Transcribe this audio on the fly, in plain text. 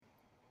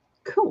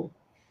Cool.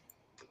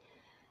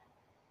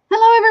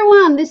 Hello,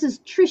 everyone. This is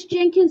Trish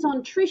Jenkins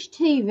on Trish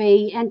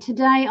TV, and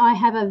today I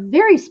have a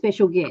very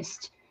special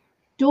guest.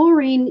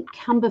 Doreen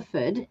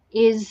Cumberford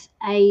is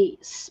a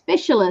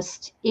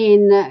specialist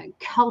in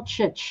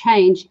culture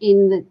change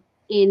in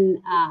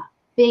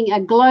being a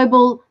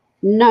global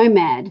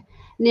nomad.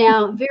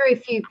 Now, very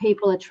few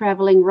people are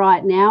traveling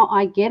right now.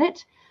 I get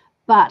it,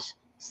 but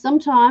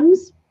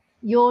sometimes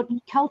your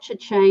culture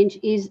change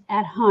is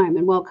at home.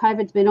 And while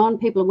COVID's been on,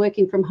 people are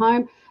working from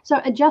home. So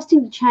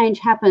adjusting to change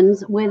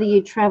happens whether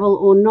you travel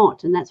or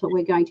not. And that's what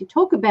we're going to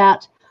talk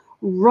about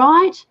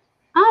right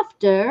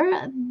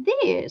after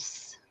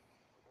this.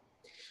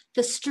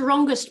 The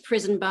strongest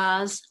prison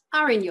bars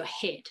are in your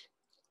head.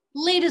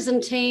 Leaders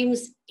and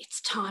teams,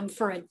 it's time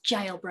for a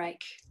jailbreak.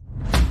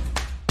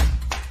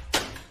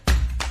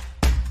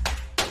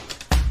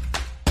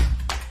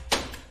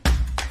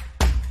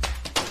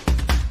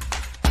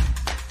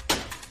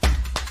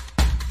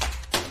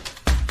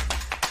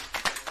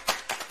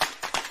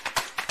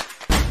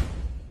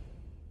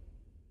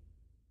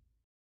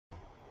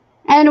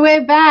 And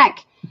we're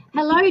back.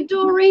 Hello,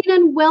 Doreen,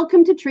 and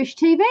welcome to Trish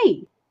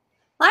TV.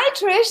 Hi,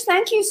 Trish.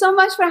 Thank you so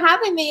much for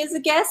having me as a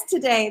guest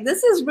today.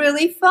 This is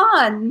really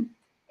fun.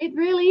 It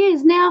really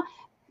is. Now,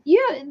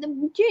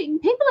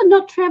 people are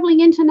not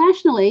traveling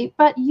internationally,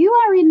 but you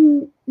are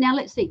now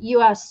let's see,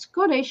 you are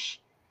Scottish.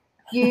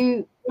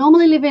 You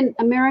normally live in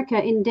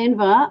America, in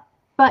Denver,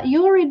 but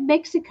you're in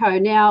Mexico.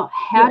 Now,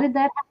 how did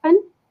that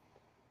happen?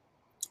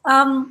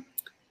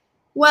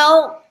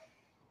 Well,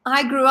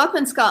 I grew up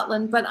in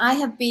Scotland, but I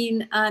have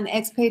been an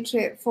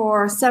expatriate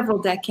for several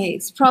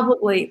decades,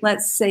 probably,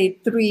 let's say,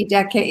 3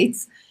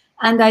 decades.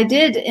 And I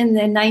did, in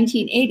the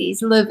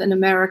 1980s, live in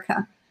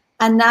America.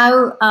 And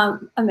now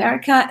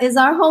America is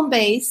our home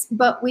base,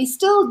 but we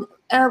still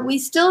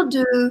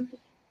do,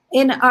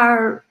 in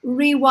our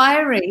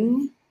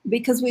rewiring,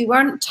 because we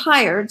weren't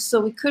tired,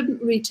 so we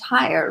couldn't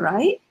retire,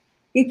 right?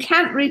 You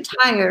can't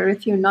retire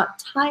if you're not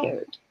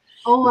tired.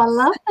 Oh, I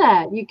love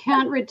that. You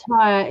can't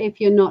retire if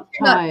you're not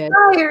tired.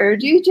 Not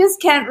tired. You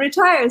just can't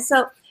retire.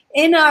 So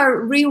in our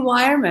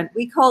rewirement,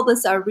 we call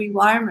this our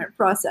rewirement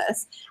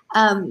process.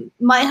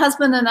 My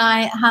husband and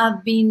I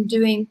have been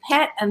doing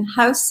pet and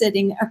house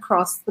sitting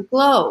across the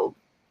globe.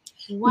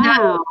 Wow.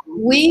 Now,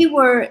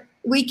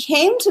 we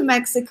came to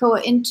Mexico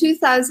in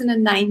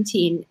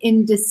 2019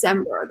 in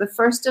December, the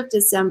 1st of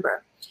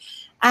December.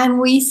 And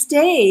we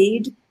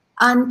stayed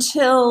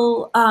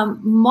until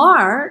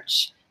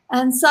March.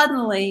 And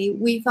suddenly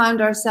we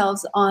found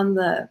ourselves on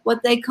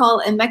what they call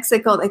in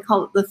Mexico, they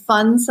call it the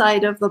fun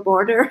side of the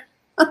border.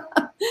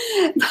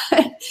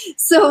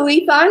 So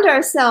we found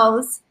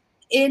ourselves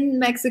in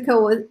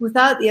Mexico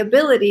without the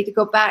ability to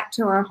go back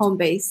to our home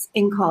base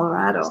in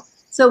Colorado.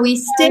 So we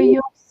stayed.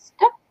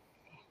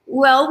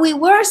 Well, we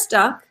were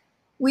stuck.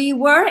 We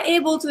were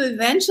able to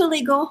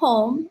eventually go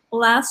home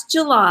last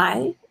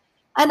July.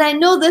 And I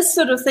know this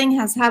sort of thing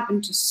has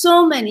happened to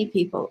so many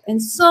people in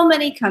so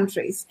many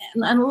countries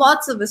and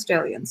lots of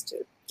Australians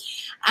too.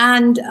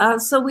 And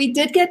so we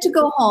did get to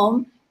go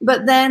home,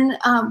 but then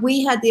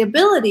we had the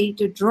ability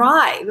to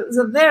drive. It was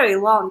a very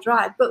long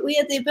drive, but we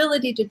had the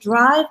ability to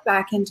drive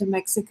back into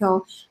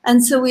Mexico.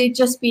 And so we'd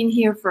just been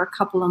here for a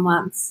couple of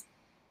months.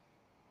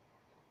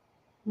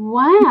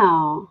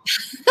 Wow.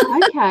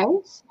 Okay.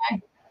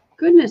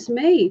 Goodness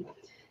me.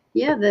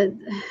 Yeah,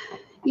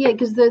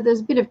 because there's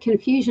a bit of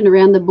confusion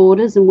around the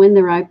borders and when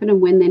they're open and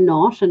when they're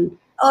not, and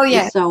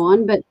so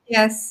on. But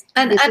yes,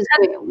 and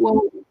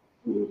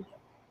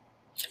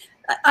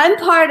I'm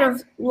part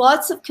of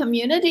lots of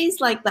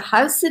communities, like the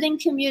house sitting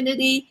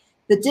community,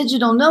 the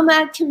digital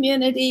nomad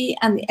community,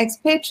 and the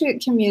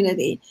expatriate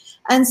community.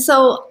 And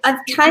so I've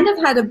kind of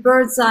had a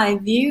bird's eye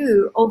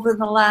view over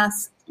the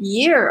last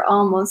year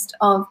almost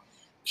of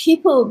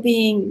people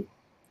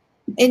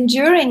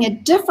enduring a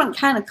different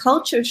kind of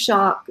culture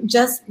shock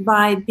just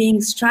by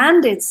being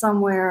stranded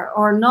somewhere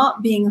or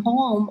not being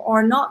home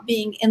or not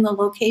being in the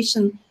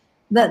location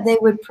that they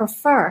would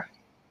prefer.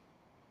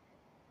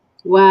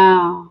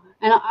 Wow.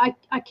 And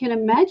I can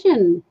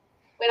imagine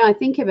when I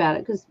think about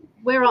it, because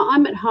where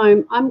I'm at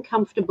home, I'm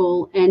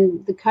comfortable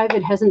and the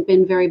COVID hasn't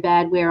been very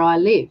bad where I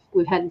live.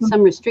 We've had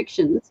some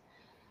restrictions.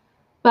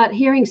 But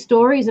hearing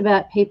stories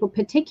about people,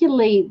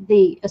 particularly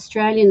the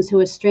Australians who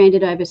are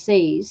stranded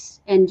overseas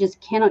and just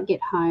cannot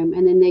get home,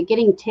 and then they're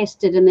getting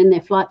tested and then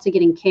their flights are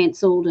getting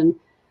cancelled. And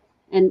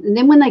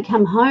then when they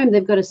come home,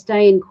 they've got to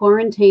stay in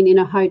quarantine in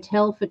a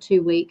hotel for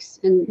 2 weeks.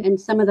 And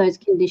some of those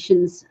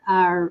conditions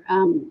are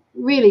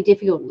really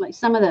difficult. Like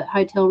some of the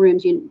hotel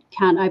rooms, you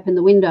can't open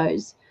the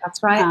windows.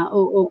 That's right.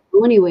 Or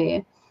go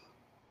anywhere.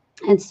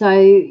 And so,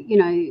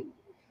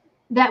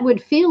 that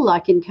would feel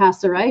like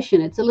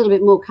incarceration. It's a little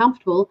bit more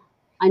comfortable.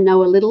 I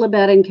know a little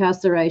about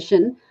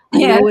incarceration. I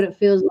know what it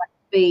feels like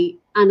to be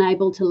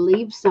unable to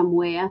leave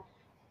somewhere.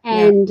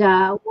 And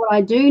what I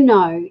do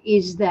know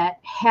is that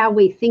how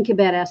we think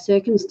about our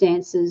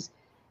circumstances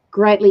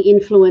greatly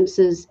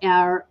influences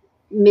our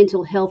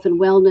mental health and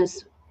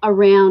wellness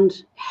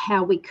around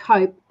how we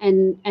cope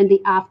and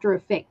the after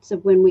effects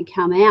of when we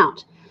come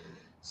out.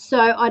 So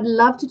I'd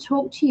love to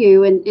talk to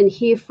you and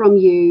hear from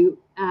you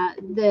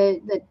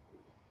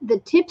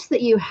the tips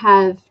that you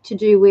have to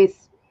do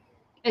with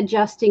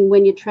adjusting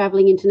when you're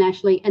traveling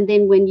internationally, and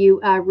then when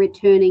you are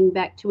returning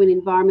back to an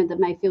environment that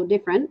may feel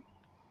different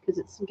because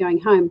it's going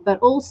home, but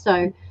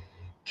also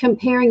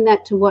comparing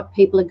that to what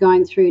people are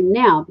going through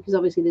now, because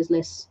obviously there's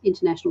less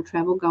international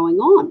travel going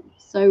on.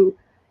 So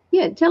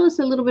yeah, tell us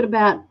a little bit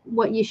about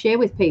what you share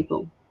with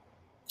people.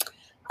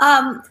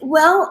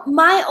 Well,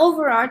 my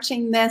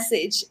overarching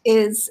message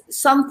is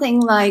something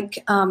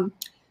like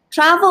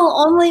travel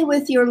only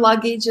with your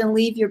luggage and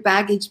leave your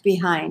baggage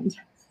behind,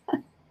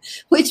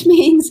 which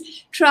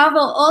means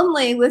travel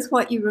only with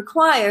what you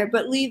require,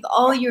 but leave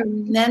all your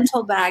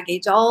mental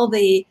baggage, all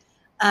the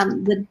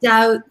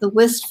doubt, the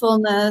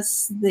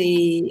wistfulness,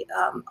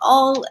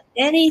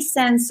 any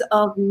sense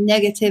of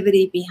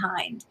negativity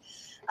behind.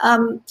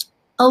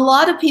 A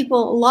lot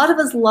of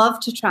us love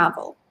to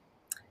travel.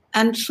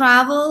 And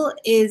travel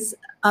is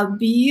a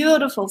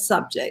beautiful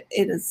subject.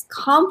 It is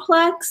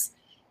complex,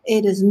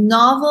 it is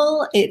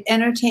novel, it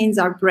entertains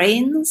our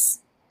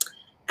brains,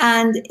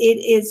 and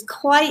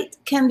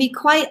can be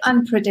quite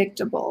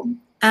unpredictable.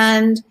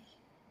 And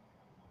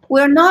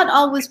we're not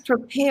always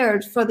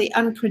prepared for the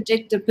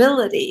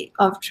unpredictability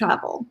of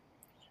travel.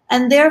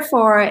 And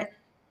therefore,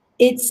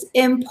 it's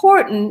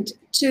important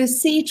to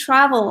see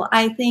travel,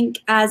 I think,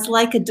 as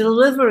like a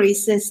delivery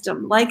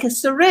system, like a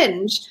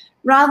syringe,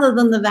 rather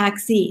than the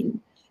vaccine.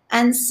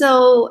 And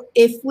so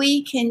if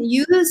we can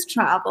use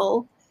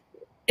travel,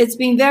 it's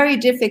been very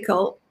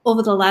difficult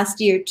over the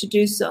last year to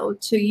do so,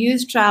 to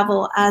use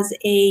travel as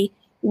a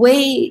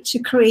way to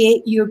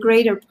create your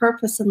greater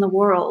purpose in the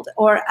world,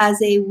 or as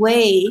a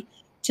way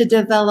to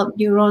develop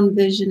your own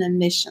vision and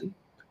mission.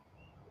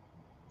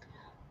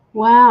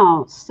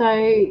 Wow. So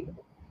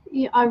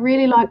I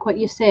really like what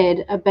you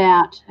said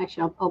about,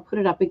 actually, I'll put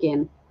it up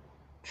again.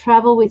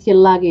 Travel with your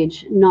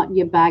luggage, not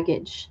your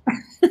baggage.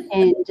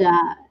 And,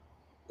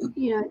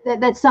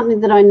 that's something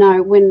that I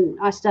know when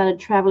I started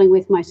traveling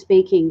with my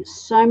speaking,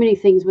 so many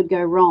things would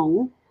go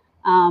wrong.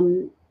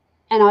 And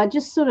I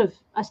just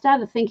I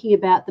started thinking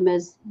about them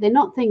as they're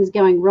not things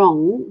going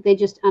wrong. They're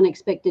just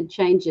unexpected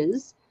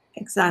changes.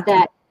 Exactly.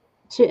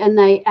 And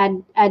they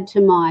add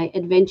to my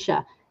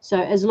adventure.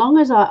 So as long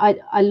as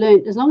I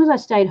learned, as long as I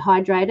stayed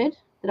hydrated,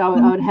 that I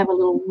would have a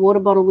little water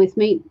bottle with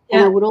me,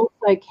 and I would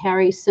also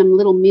carry some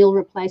little meal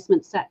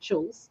replacement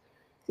satchels.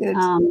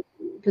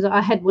 Because I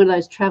had one of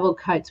those travel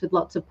coats with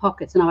lots of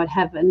pockets, and I would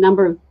have a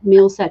number of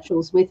meal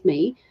satchels with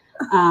me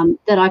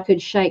that I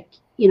could shake,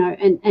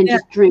 and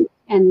just drink.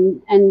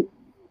 And I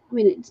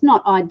mean, it's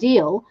not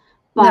ideal,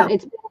 but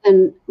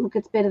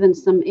it's better than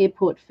some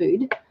airport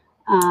food,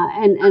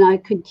 and I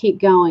could keep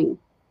going.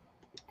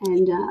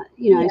 And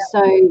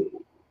so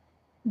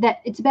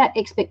that it's about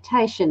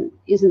expectation,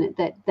 isn't it?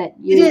 That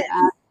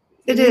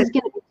it is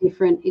going to be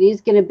different. It is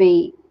going to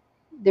be,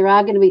 there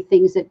are going to be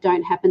things that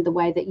don't happen the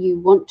way that you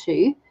want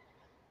to,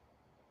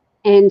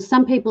 and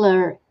some people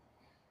are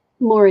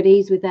more at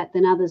ease with that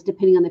than others,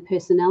 depending on their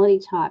personality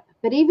type.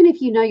 But even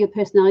if you know your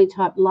personality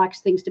type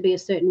likes things to be a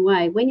certain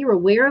way, when you're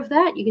aware of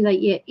that, you can say,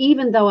 yeah,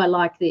 even though I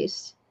like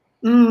this,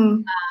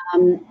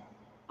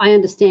 I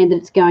understand that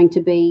it's going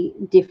to be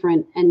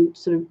different, and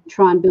sort of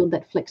try and build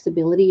that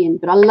flexibility in.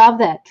 But I love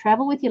that.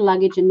 Travel with your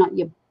luggage and not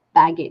your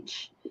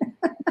baggage.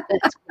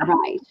 That's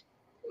great.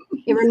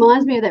 It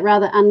reminds me of that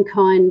rather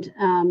unkind,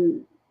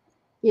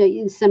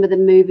 in some of the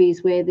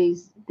movies where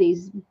these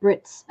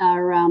Brits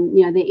are,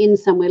 they're in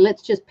somewhere.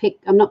 Let's just pick.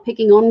 I'm not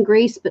picking on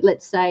Greece, but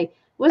let's say,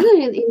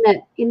 wasn't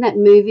it in that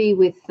movie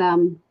with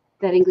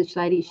that English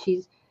lady?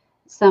 She's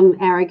some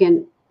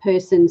arrogant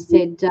person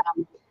said,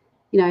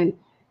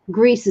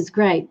 Greece is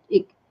great,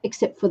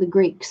 except for the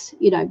Greeks,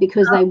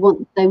 because they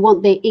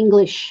want their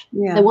English.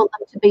 They want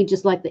them to be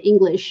just like the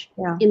English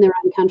in their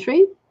own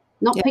country.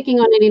 Not picking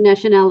on any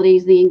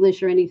nationalities, the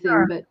English or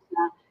anything, but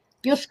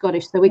you're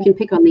Scottish, so we can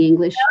pick on the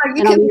English.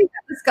 And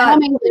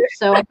I'm English,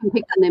 so I can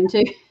pick on them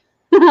too.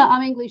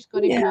 I'm English,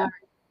 Scottish, and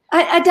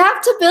Irish.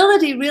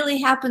 Adaptability really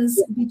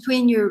happens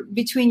between your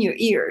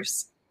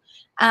ears,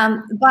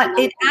 but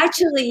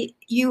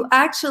you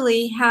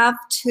actually have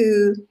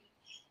to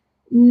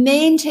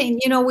maintain.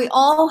 We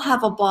all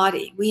have a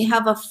body. We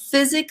have a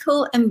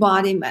physical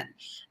embodiment.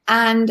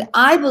 And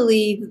I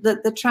believe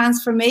that the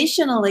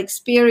transformational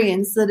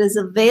experience that is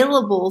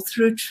available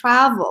through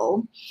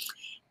travel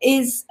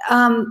is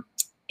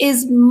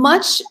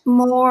much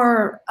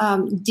more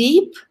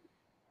deep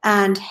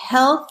and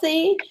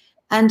healthy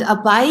and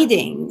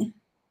abiding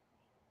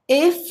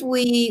if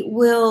we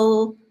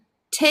will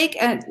take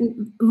a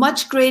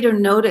much greater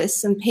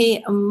notice and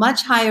pay a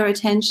much higher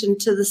attention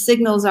to the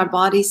signals our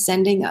body's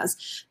sending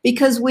us,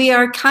 because we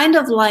are kind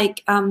of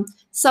like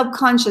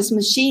subconscious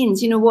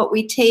machines. What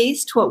we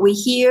taste, what we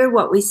hear,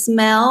 what we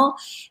smell,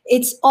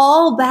 it's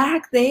all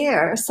back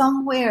there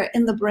somewhere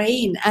in the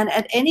brain. And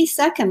at any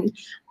second,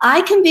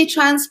 I can be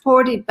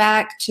transported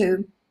back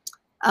to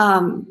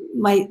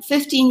my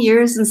 15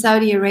 years in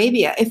Saudi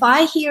Arabia. If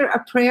I hear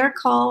a prayer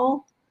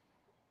call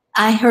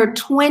I heard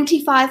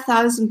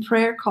 25,000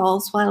 prayer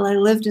calls while I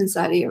lived in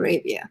Saudi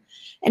Arabia.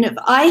 And if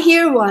I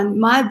hear one,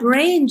 my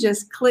brain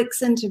just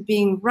clicks into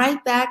being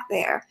right back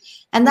there.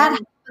 And that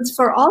happens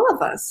for all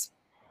of us.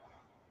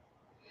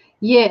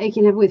 Yeah, it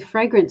can have with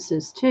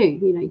fragrances too.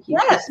 You know, you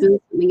smell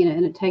something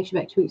and it takes you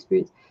back to an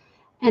experience.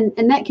 And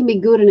that can be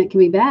good and it can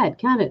be bad,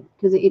 can't it?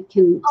 Because it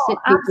can set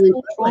people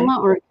into trauma,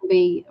 or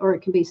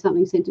it can be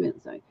something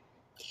sentimental. So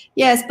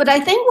yes, but I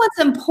think what's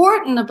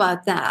important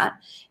about that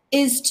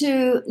is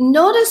to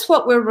notice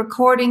what we're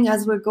recording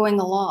as we're going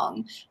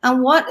along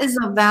and what is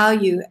of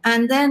value,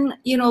 and then,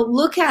 you know,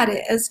 look at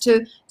it as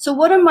to, so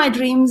what are my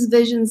dreams,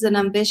 visions, and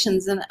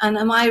ambitions, and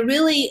am I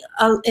really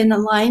in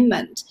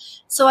alignment?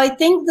 So I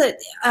think that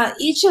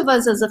each of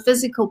us as a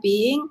physical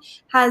being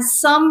has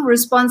some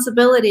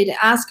responsibility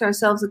to ask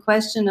ourselves the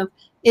question of,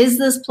 is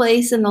this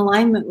place in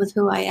alignment with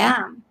who I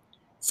am?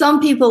 Some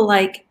people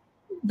like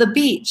the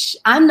beach.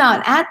 I'm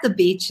not at the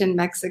beach in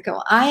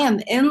Mexico. I am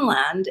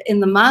inland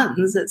in the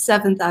mountains at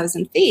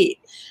 7,000 feet.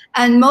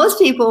 And most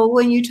people,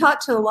 when you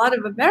talk to a lot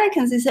of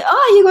Americans, they say,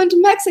 oh, you're going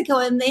to Mexico,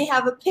 and they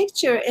have a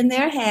picture in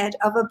their head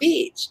of a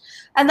beach.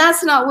 And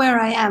that's not where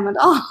I am at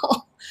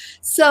all.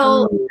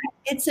 So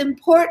it's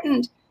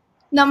important,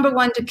 number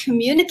one, to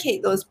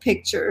communicate those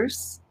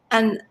pictures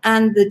and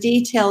the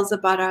details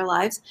about our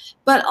lives,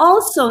 but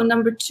also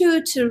number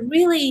two, to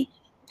really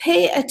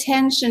pay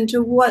attention to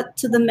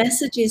the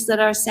messages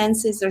that our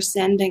senses are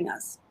sending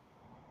us.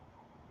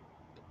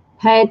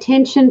 Pay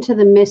attention to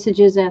the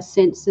messages our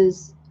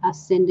senses are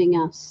sending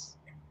us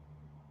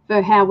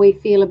for how we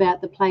feel about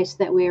the place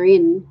that we're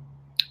in.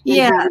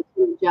 Yeah. How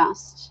we can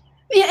adjust.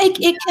 Yeah,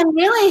 it can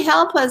really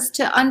help us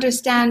to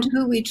understand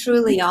who we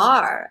truly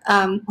are.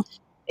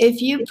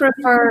 If you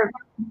prefer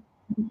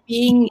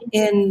being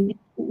in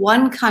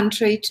one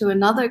country to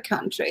another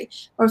country,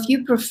 or if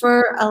you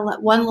prefer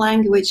one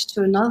language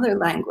to another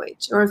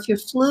language, or if you're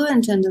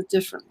fluent in a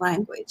different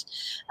language,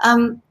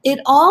 it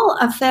all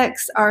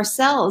affects our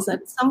cells,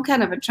 and some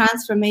kind of a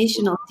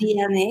transformational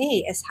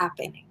DNA is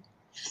happening.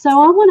 So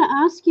I want to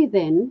ask you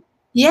then,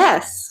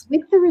 yes,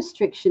 with the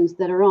restrictions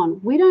that are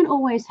on, we don't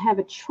always have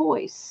a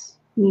choice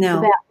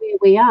about where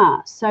we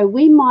are. So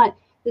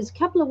there's a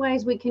couple of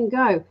ways we can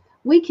go.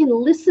 We can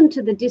listen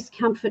to the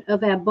discomfort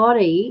of our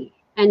body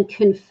and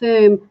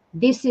confirm,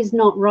 this is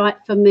not right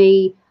for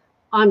me,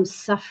 I'm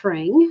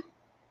suffering.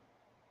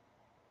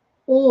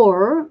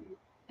 Or,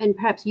 and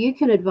perhaps you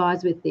can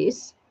advise with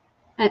this,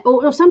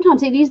 or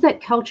sometimes it is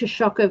that culture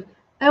shock of,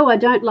 oh, I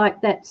don't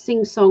like that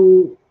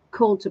sing-song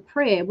call to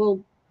prayer. Well,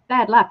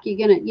 bad luck,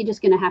 you're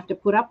just gonna have to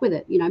put up with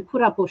it, you know,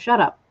 put up or shut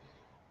up.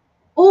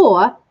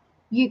 Or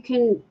you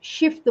can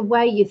shift the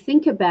way you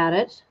think about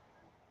it,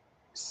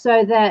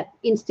 so that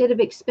instead of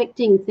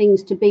expecting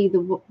things to be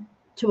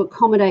to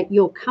accommodate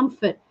your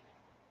comfort,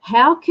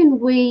 how can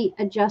we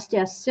adjust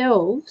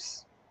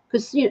ourselves?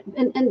 Because, you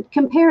know, and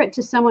compare it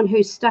to someone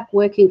who's stuck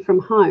working from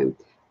home.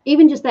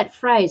 Even just that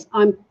phrase,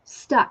 I'm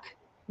stuck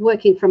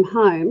working from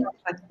home,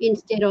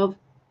 instead of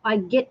I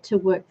get to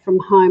work from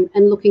home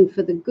and looking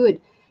for the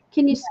good.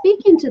 Can you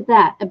speak into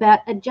that about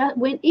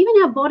when even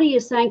our body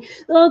is saying,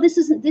 oh, this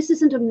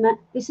isn't a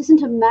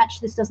match,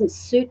 this doesn't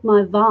suit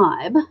my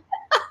vibe.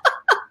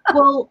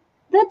 Well,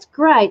 that's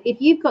great. If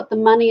you've got the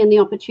money and the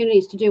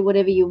opportunities to do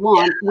whatever you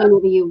want,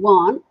 whenever you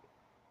want,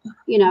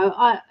 you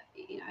know,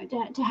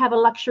 to have a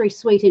luxury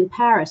suite in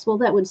Paris, well,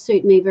 that would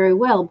suit me very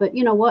well. But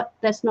you know what?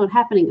 That's not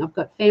happening. I've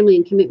got family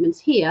and commitments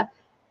here.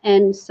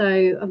 And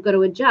so I've got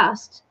to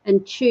adjust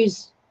and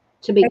choose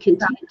to be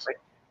content.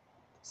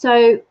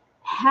 So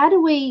how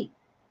do we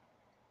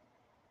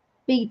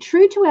be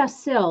true to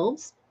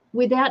ourselves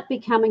without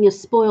becoming a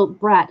spoiled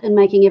brat and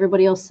making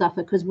everybody else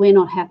suffer because we're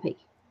not happy?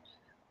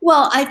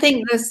 Well, I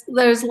think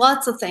there's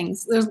lots of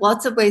things. There's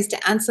lots of ways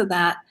to answer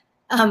that.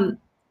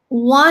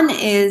 One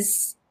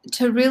is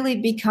to really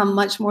become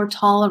much more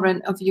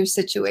tolerant of your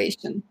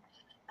situation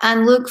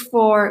and look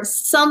for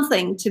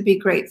something to be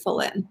grateful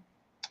in.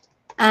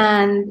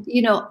 And,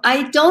 you know,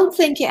 I don't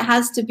think it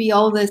has to be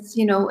all this,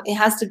 you know, it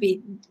has to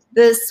be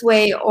this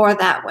way or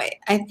that way.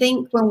 I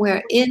think when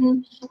we're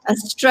in a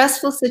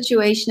stressful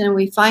situation and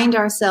we find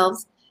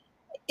ourselves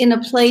in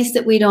a place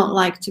that we don't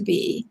like to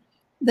be,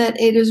 that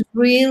it is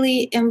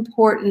really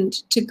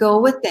important to go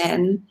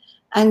within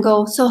and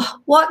go, so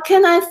what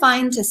can I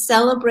find to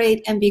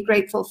celebrate and be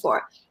grateful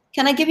for?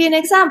 Can I give you an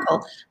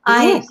example?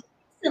 Yes. I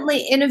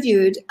recently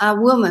interviewed a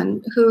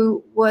woman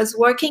who was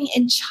working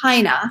in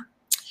China,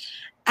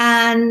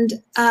 and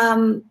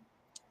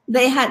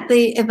they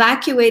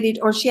evacuated,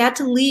 or she had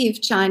to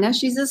leave China.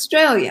 She's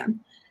Australian.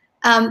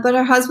 But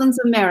her husband's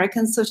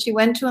American, so she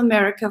went to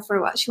America for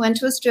a while. She went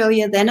to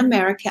Australia, then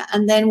America,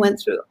 and then went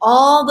through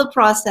all the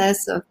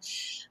process of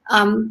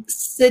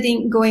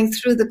going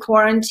through the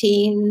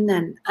quarantine,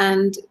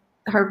 and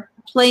her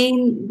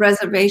plane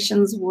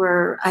reservations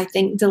were, I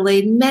think,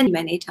 delayed many,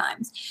 many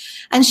times.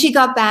 And she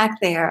got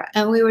back there,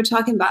 and we were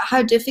talking about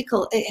how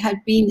difficult it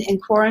had been in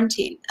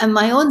quarantine. And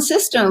my own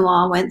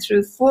sister-in-law went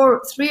through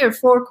 3 or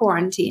 4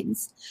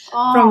 quarantines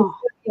from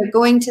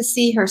going to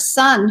see her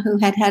son who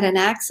had had an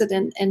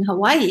accident in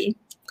Hawaii.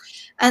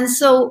 And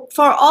so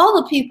for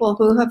all the people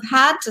who have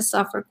had to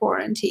suffer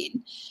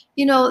quarantine,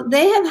 you know,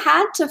 they have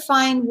had to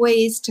find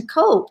ways to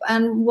cope.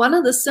 And one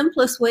of the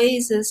simplest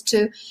ways is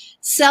to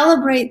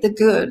celebrate the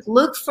good,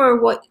 look for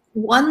what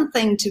one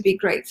thing to be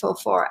grateful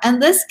for.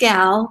 And this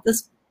gal,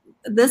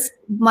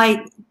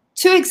 my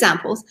two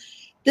examples,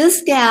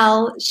 this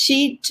gal,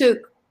 she took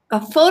a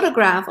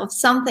photograph of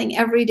something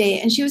every day,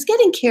 and she was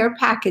getting care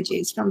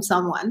packages from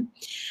someone.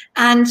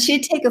 And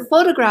she'd take a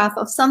photograph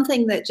of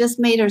something that just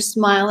made her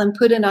smile and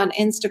put it on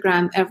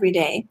Instagram every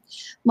day.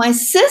 My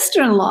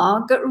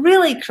sister-in-law got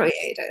really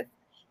creative,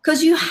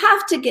 because you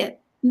have to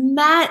get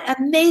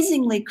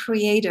amazingly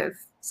creative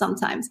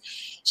sometimes.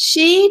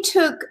 She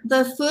took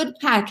the food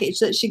package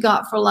that she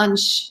got for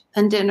lunch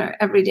and dinner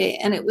every day,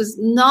 and it was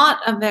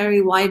not a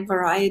very wide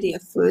variety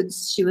of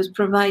foods she was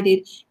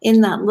provided in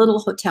that little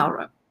hotel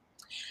room.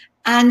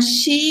 And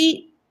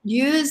she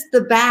used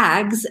the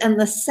bags and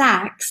the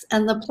sacks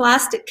and the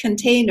plastic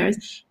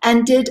containers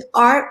and did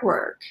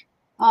artwork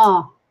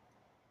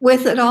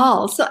with it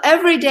all. So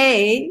every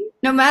day,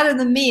 no matter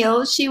the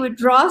meal, she would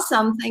draw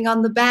something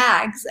on the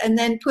bags and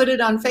then put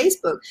it on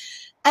Facebook.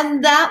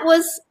 And that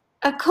was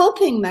a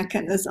coping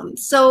mechanism.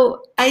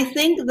 So I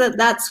think that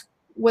that's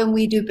when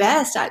we do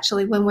best,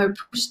 actually, when we're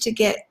pushed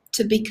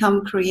to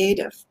become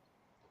creative.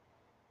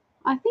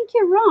 I think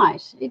you're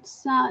right.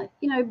 It's,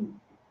 you know,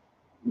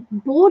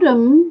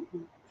 boredom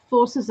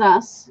forces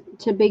us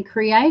to be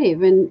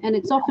creative, and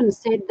it's often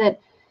said that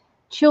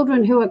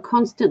children who are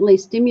constantly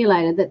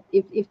stimulated, that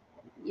if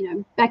you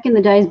know, back in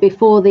the days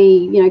before the,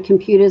 you know,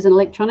 computers and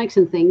electronics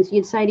and things,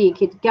 you'd say to your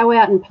kids, go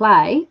out and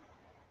play.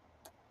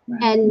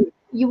 Right. And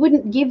you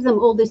wouldn't give them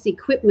all this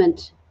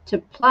equipment to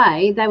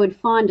play. They would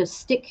find a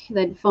stick,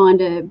 they'd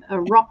find a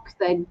rock,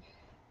 they'd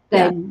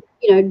you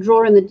know,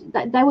 draw in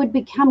they would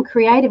become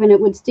creative, and it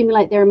would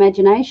stimulate their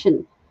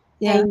imagination.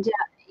 Yeah. And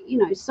you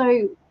know,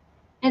 so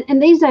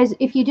and these days,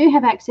 if you do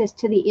have access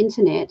to the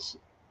internet,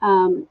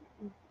 you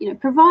know,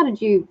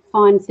 provided you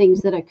find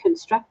things that are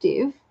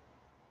constructive,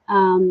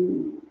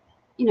 you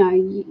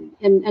know,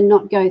 and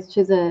not go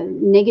to the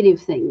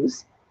negative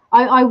things.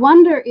 I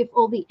wonder if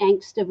all the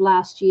angst of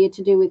last year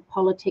to do with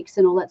politics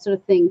and all that sort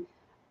of thing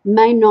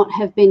may not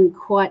have been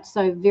quite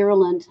so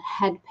virulent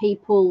had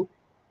people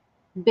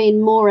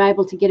been more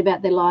able to get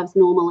about their lives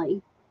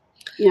normally,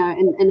 you know,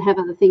 and have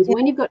other things. Yeah.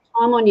 When you've got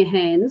time on your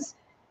hands,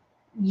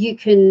 you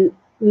can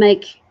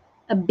make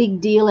a big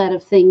deal out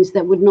of things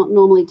that would not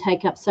normally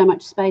take up so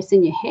much space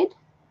in your head.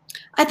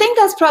 I think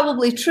that's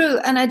probably true.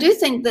 And I do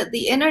think that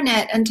the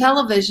internet and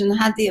television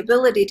had the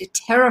ability to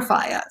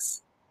terrify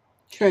us.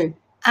 True.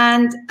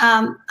 And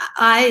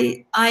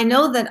I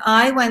know that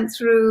I went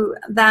through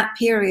that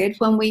period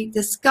when we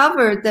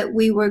discovered that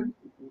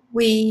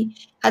we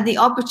had the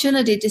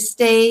opportunity to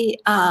stay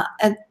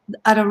at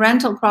a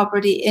rental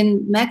property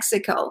in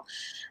Mexico.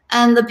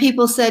 And the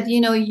people said,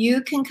 you know,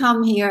 you can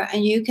come here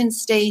and you can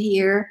stay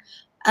here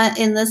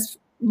in this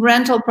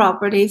rental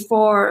property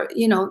for,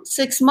 you know,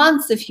 6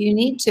 months if you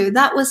need to.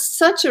 That was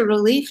such a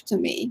relief to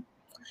me.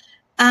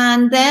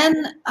 And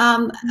then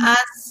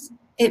as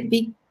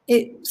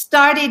it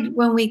started,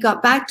 when we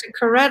got back to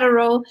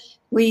Querétaro,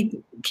 we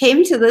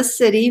came to the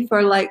city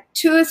for like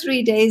 2 or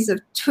 3 days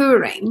of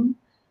touring,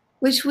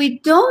 which we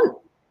don't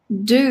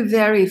do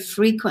very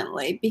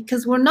frequently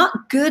because we're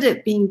not good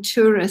at being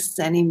tourists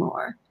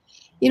anymore.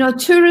 You know,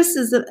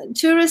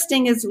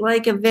 touristing is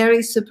like a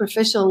very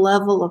superficial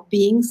level of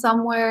being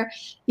somewhere.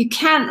 You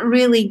can't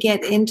really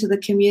get into the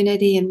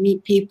community and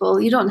meet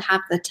people. You don't have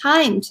the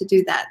time to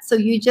do that. So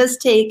you just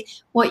take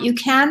what you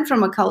can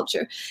from a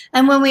culture.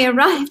 And when we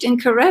arrived in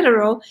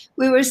Querétaro,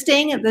 we were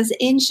staying at this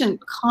ancient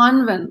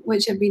convent,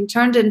 which had been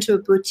turned into a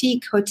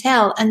boutique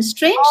hotel. And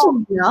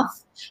strangely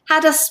enough,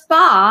 had a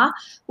spa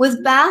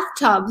with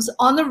bathtubs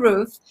on the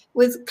roof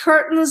with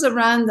curtains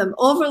around them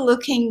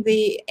overlooking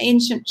the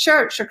ancient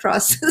church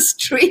across the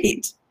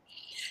street.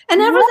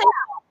 And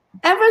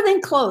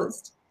everything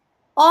closed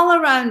all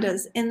around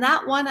us. In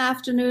that one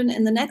afternoon,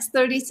 in the next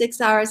 36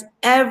 hours,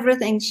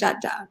 everything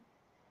shut down.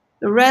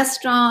 The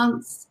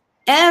restaurants,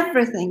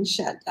 everything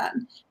shut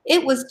down.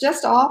 It was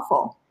just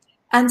awful.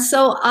 And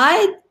so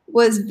I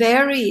was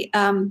very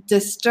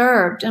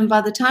disturbed. And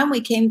by the time we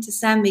came to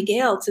San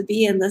Miguel to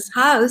be in this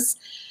house,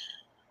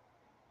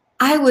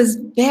 I was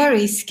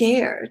very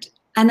scared.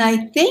 And I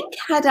think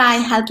had I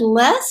had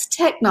less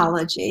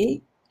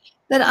technology,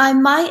 that I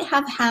might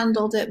have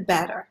handled it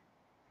better.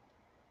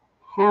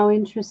 How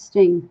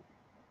interesting.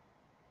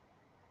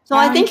 So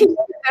I think you made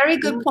a very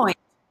good point.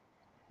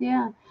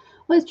 Yeah.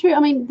 Well, it's true. I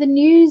mean, the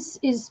news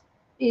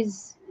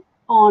is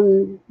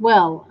on,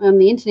 well, on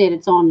the internet,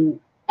 it's on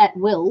at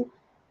will.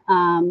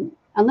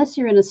 Unless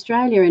you're in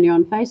Australia and you're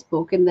on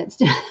Facebook, and that's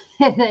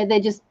they're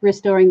just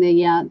restoring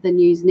the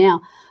news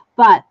now.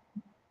 But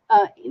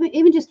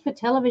even just for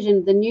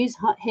television, the news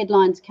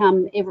headlines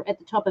come at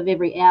the top of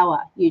every hour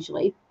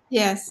usually.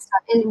 Yes.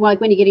 Like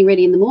when you're getting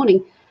ready in the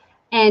morning,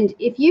 and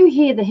if you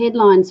hear the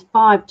headlines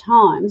 5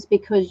 times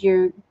because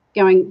you're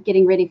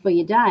getting ready for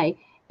your day,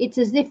 it's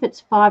as if it's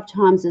 5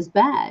 times as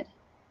bad.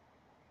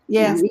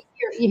 Yes.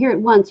 You hear it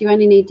once. You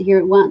only need to hear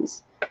it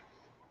once.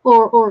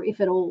 or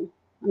if at all.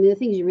 I mean, the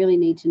things you really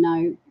need to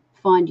know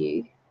find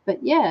you. But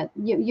yeah,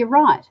 you're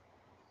right.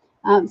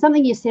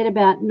 Something you said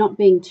about not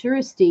being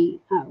touristy.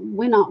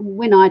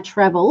 When I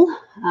travel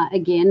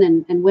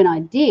again, and when I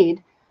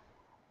did,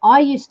 I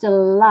used to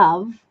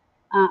love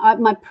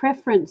my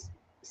preference.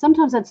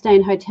 Sometimes I'd stay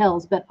in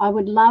hotels, but I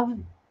would love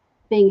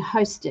being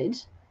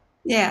hosted.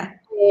 Yeah.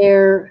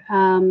 Where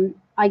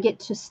I get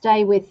to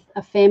stay with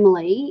a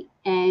family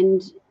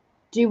and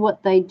do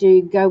what they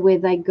do, go where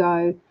they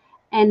go,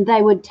 and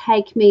they would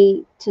take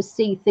me to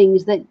see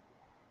things that,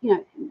 you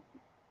know,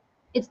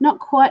 it's not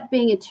quite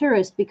being a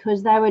tourist,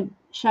 because they would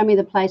show me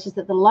the places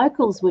that the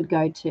locals would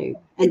go to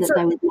and that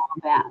they would know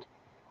about.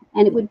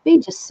 And it would be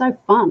just so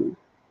fun.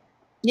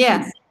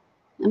 Yes.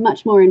 A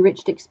much more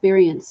enriched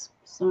experience.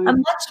 So a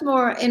much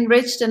more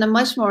enriched and a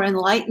much more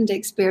enlightened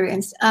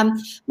experience.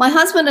 My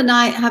husband and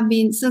I have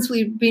been, since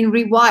we've been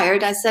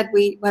rewired, I said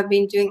we have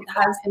been doing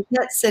house and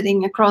pet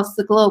sitting across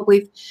the globe.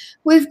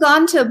 We've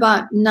gone to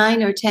about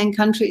 9 or 10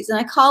 countries, and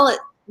I call it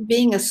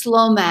being a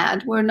slow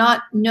mad. We're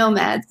not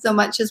nomads so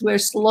much as we're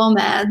slow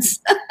mads.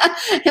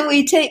 And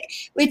we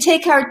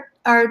take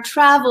our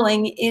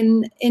traveling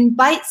in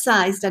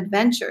bite-sized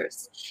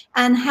adventures.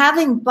 And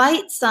having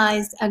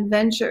bite-sized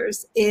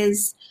adventures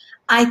is,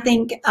 I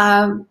think,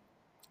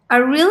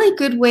 a really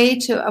good way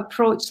to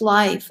approach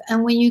life.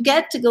 And when you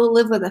get to go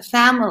live with a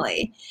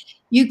family,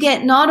 you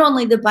get not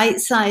only the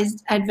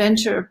bite-sized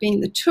adventure of being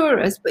the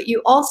tourist, but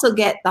you also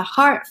get the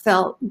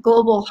heartfelt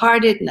global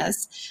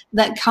heartedness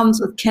that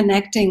comes with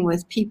connecting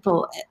with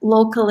people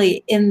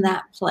locally in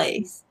that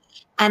place.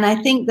 And I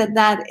think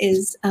that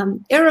is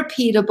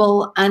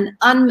irrepeatable and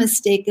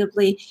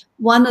unmistakably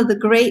one of the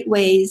great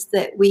ways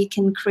that we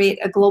can create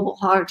a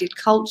global-hearted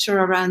culture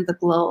around the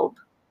globe.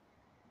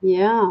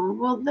 Yeah,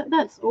 well,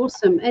 that's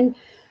awesome. And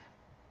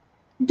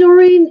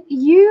Doreen,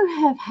 you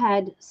have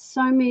had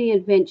so many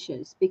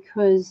adventures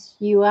because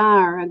you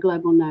are a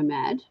global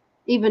nomad.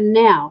 Even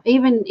now,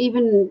 even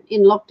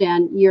in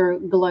lockdown, you're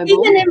global.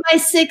 Even in my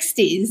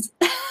 60s.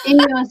 In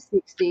your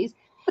 60s.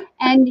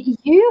 And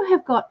you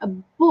have got a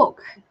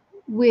book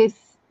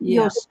with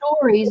your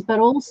stories, but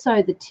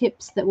also the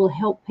tips that will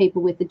help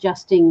people with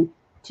adjusting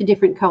to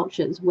different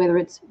cultures, whether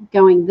it's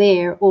going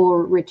there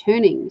or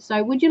returning.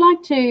 So would you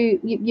like to,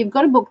 you've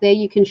got a book there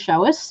you can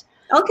show us.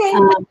 Okay.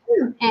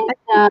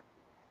 And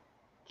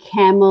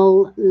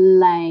Camel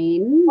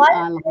Lane.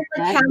 I like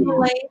that. Camel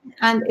Lane,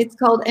 and it's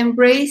called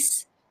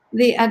Embrace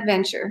the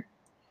Adventure.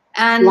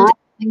 And Life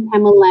in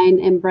Camel Lane,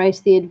 Embrace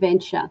the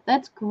Adventure.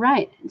 That's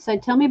great. So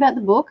tell me about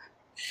the book.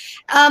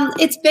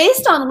 It's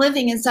based on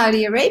living in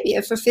Saudi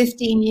Arabia for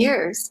 15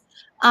 years.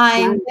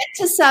 I went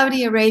to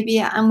Saudi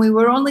Arabia, and we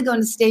were only going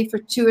to stay for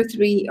 2 or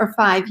 3 or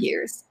 5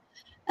 years.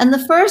 And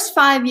the first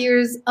 5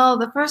 years,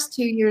 the first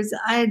 2 years,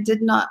 I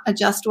did not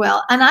adjust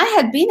well. And I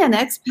had been an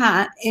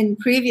expat in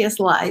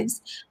previous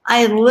lives. I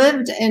had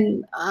lived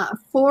in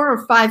 4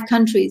 or 5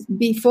 countries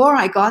before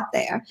I got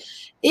there.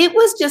 It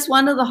was just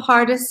one of the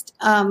hardest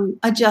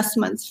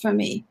adjustments for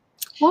me.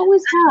 What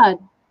was hard?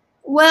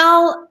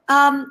 Well,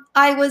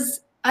 I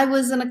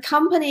was an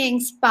accompanying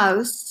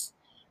spouse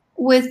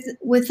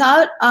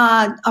without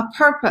a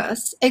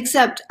purpose,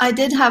 except I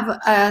did have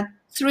a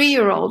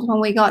 3-year-old when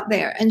we got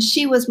there, and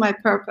she was my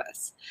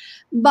purpose.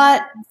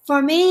 But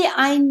for me,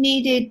 I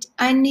needed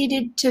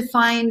to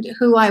find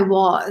who I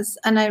was,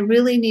 and I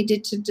really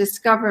needed to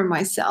discover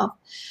myself.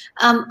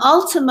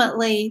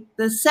 Ultimately,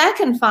 the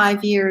second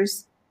 5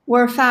 years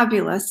were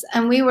fabulous,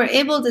 and we were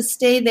able to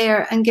stay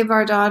there and give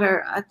our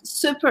daughter a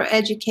super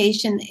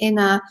education in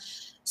a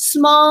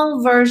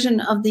small version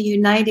of the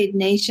United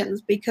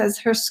Nations, because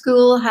her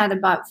school had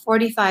about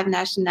 45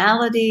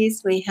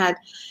 nationalities. We had,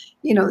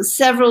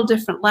 several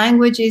different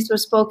languages were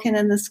spoken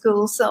in the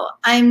school. So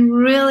I'm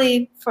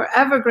really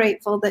forever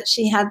grateful that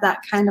she had that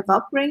kind of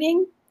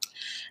upbringing.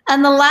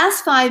 And the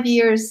last 5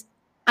 years,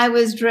 I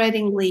was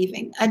dreading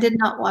leaving. I did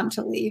not want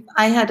to leave.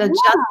 I had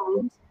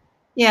adjusted.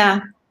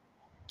 Yeah.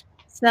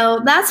 So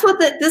that's what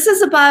this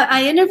is about.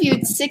 I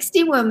interviewed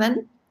 60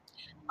 women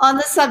on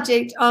the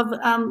subject of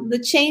the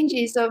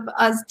changes of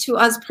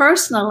us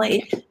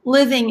personally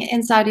living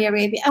in Saudi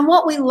Arabia and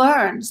what we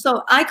learned.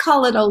 So I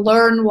call it a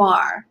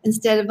learn-noir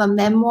instead of a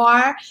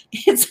memoir.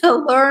 It's a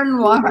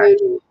learn-noir.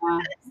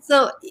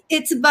 So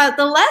it's about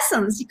the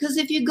lessons, because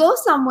if you go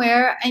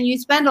somewhere and you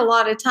spend a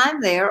lot of time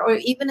there, or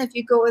even if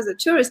you go as a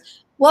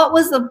tourist, what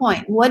was the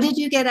point? What did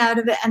you get out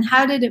of it? And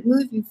how did it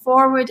move you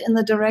forward in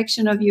the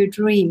direction of your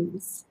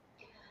dreams?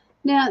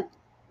 Now,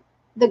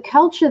 the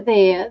culture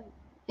there,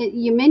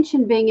 you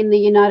mentioned being in the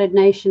United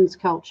Nations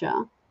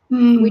culture,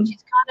 which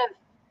is kind of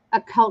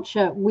a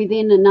culture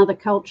within another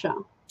culture.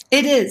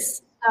 It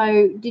is.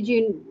 So did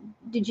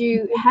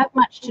you have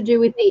much to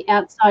do with the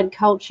outside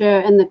culture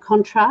and the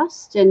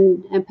contrast,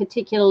 and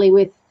particularly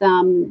with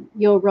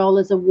your role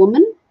as a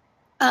woman?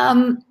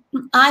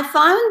 I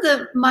found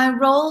that my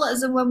role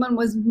as a woman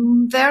was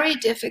very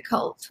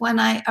difficult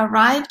when I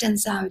arrived in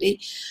Saudi.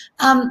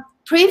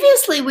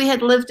 Previously, we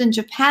had lived in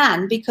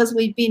Japan because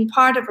we'd been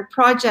part of a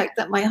project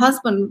that my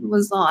husband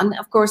was on.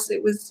 Of course,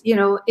 it was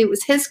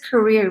his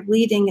career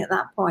leading at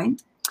that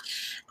point.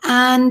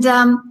 And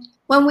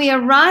when we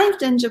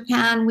arrived in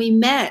Japan, we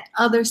met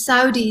other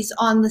Saudis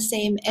on the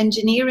same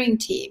engineering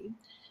team.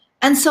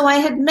 And so I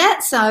had met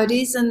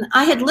Saudis, and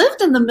I had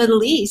lived in the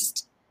Middle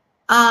East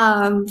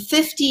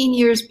 15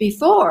 years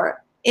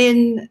before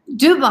in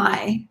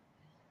Dubai,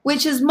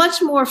 which is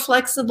much more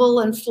flexible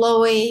and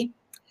flowy.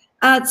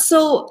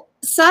 So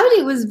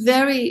Saudi was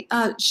very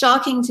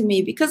shocking to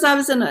me because I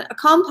was in a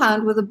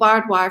compound with a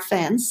barbed wire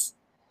fence,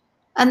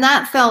 and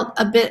that felt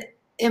a bit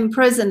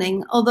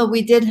imprisoning, although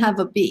we did have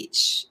a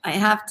beach, I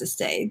have to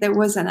say. There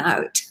was an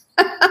out.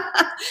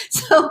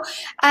 So,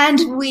 and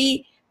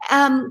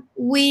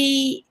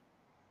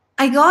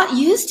I got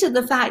used to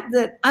the fact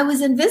that I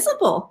was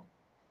invisible.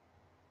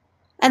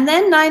 And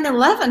then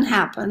 9/11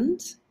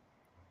 happened.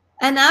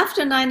 And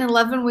after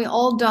 9/11, we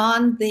all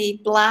donned the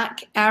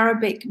black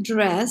Arabic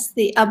dress,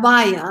 the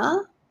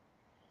abaya.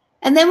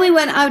 And then we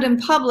went out in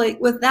public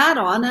with that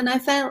on, and I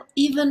felt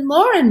even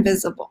more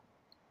invisible.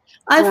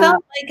 I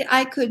felt like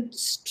I could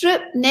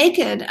strip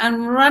naked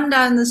and run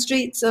down the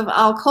streets of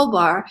Al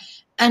Khobar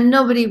and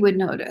nobody would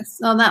notice.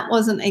 Well, that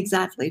wasn't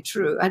exactly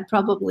true. I'd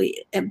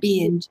probably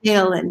be in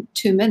jail in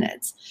 2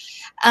 minutes.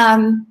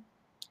 And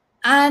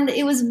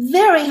it was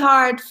very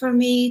hard for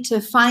me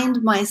to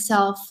find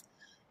myself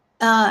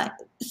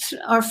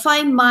or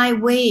find my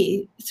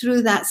way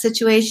through that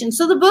situation.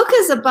 So the book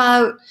is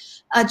about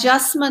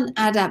adjustment,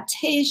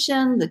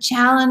 adaptation, the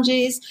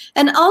challenges,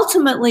 and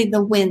ultimately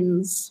the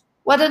wins.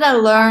 What did I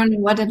learn?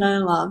 What did I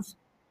love?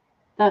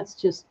 That's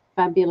just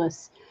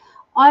fabulous.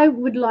 I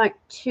would like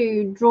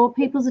to draw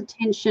people's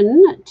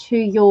attention to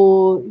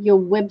your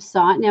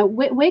website. Now,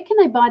 where can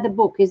they buy the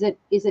book? Is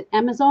it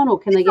Amazon, or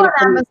can they get it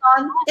from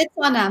Amazon? It's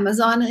on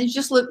Amazon. You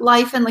just look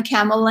 "Life in the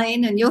Camel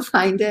Lane" and you'll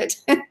find it.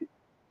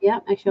 Yeah,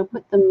 actually,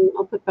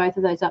 I'll put both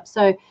of those up.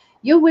 So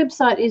your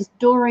website is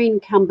Doreen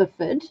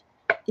Cumberford.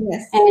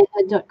 Yes.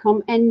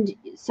 .com, and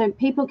so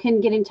people can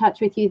get in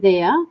touch with you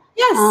there.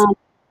 Yes.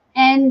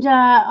 And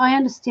I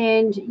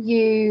understand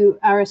you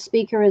are a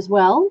speaker as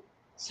well.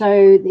 So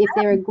if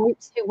there are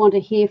groups who want to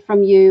hear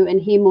from you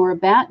and hear more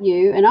about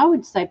you, and I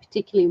would say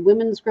particularly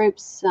women's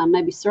groups,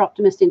 maybe Sir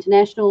Optimist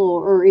International,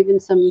 or even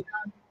some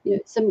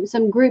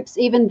groups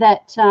even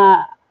that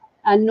are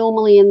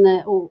normally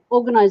or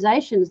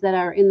organisations that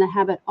are in the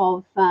habit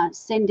of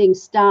sending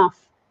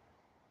staff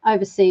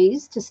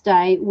overseas to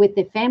stay with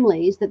their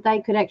families, that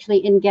they could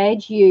actually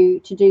engage you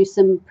to do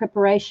some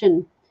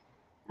preparation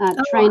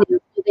training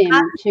for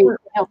them to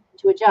help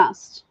to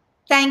adjust.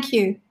 Thank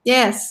you.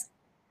 Yes.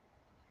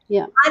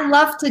 Yeah. I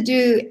love to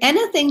do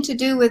anything to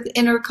do with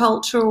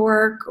intercultural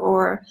work,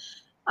 or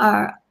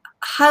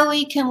how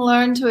we can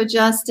learn to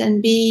adjust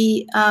and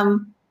be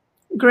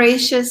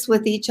gracious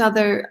with each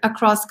other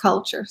across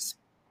cultures.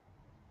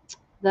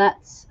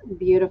 That's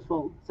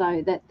beautiful.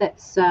 So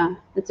that's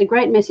a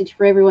great message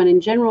for everyone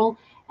in general,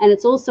 and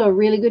it's also a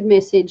really good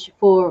message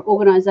for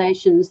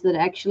organisations that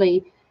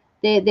actually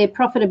their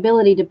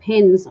profitability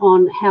depends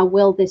on how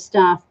well their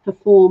staff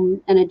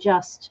perform and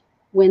adjust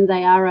when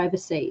they are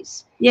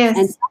overseas. Yes.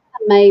 And some of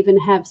them may even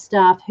have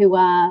staff who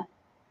are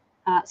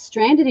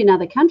stranded in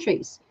other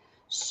countries.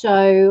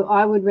 So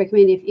I would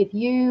recommend, if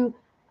you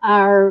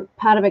are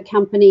part of a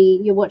company,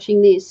 you're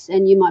watching this,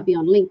 and you might be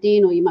on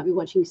LinkedIn, or you might be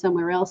watching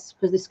somewhere else,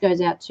 because this goes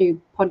out to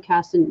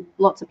podcasts and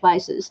lots of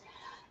places.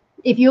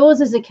 If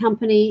yours is a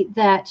company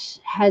that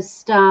has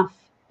staff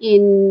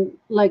in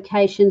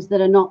locations that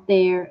are not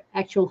their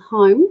actual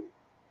home,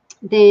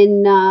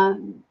 then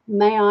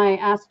may I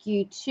ask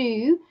you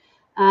to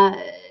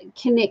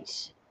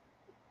connect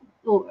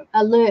or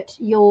alert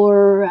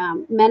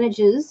your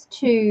managers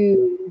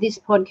to this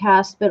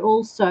podcast, but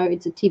also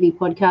it's a TV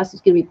podcast.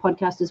 It's going to be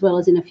podcast as well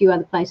as in a few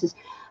other places.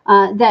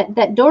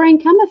 That Doreen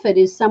Cumberford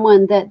is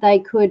someone that they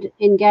could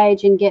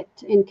engage and get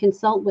and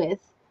consult with,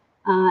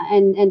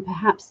 and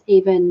perhaps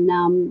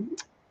even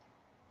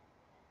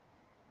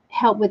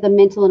help with the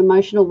mental and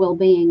emotional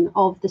well-being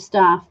of the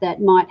staff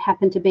that might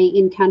happen to be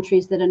in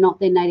countries that are not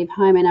their native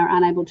home and are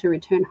unable to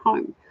return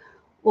home.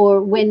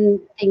 Or when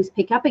things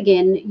pick up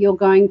again, you're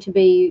going to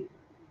be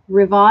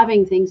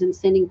reviving things and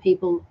sending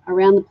people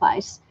around the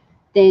place,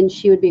 then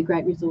she would be a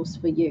great resource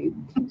for you.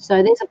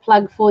 So there's a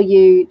plug for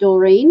you,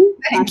 Doreen.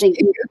 I think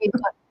you've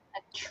got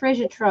a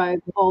treasure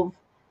trove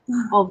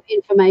of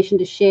information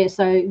to share.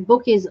 So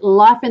book is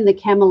Life in the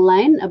Camel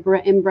Lane,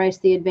 Embrace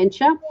the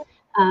Adventure.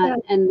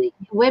 And the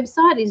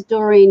website is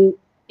Doreen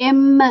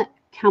M.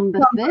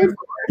 Cumberford.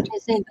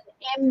 There's an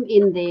M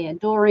in there,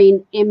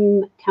 Doreen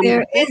M. Cumberford.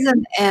 There is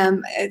an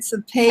M. It's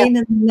a pain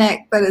in the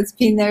neck, but it's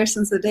been there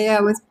since the day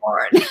I was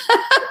born.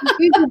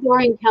 Google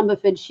Doreen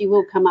Cumberford, she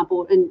will come up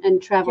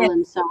and travel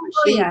and so on.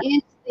 She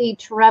is the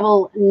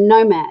travel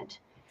nomad.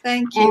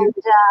 Thank you.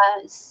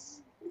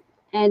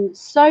 And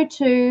so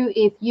too,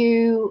 if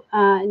you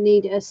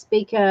need a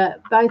speaker,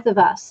 both of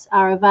us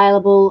are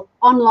available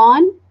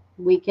online.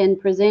 We can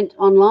present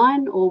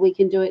online, or we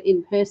can do it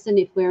in person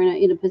if we're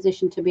in a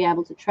position to be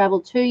able to travel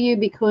to you,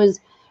 because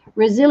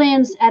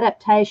resilience,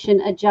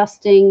 adaptation,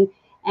 adjusting,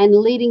 and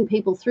leading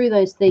people through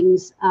those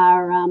things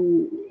are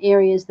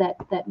areas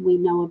that we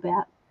know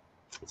about.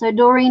 So,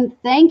 Doreen,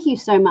 thank you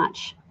so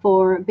much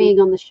for being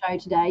on the show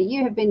today.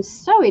 You have been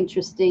so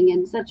interesting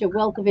and such a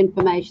wealth of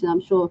information.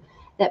 I'm sure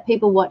that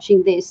people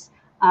watching this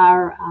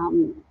are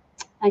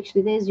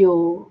actually, there's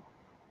your,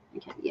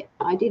 okay, yeah,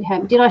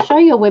 did I show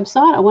you a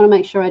website? I want to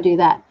make sure I do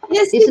that.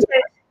 Yes, you did.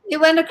 It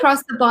went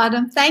across the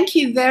bottom. Thank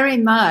you very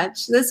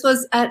much. This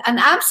was an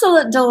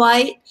absolute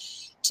delight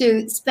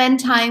to spend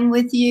time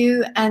with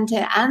you and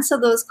to answer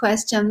those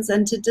questions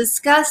and to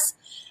discuss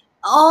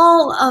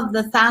all of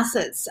the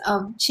facets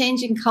of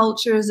changing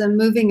cultures and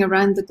moving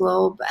around the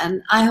globe.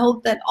 And I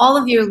hope that all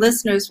of your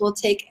listeners will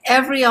take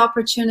every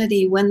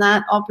opportunity when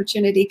that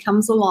opportunity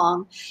comes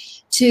along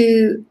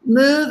to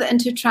move and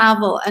to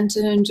travel and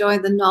to enjoy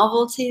the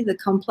novelty, the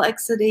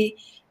complexity,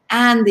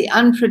 and the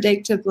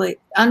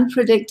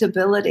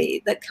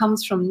unpredictability that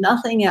comes from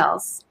nothing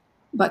else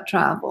but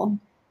travel.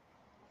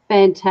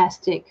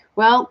 Fantastic.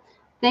 Well,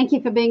 thank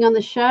you for being on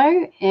the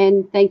show,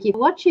 and thank you for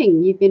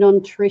watching. You've been on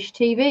Trish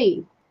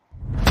TV.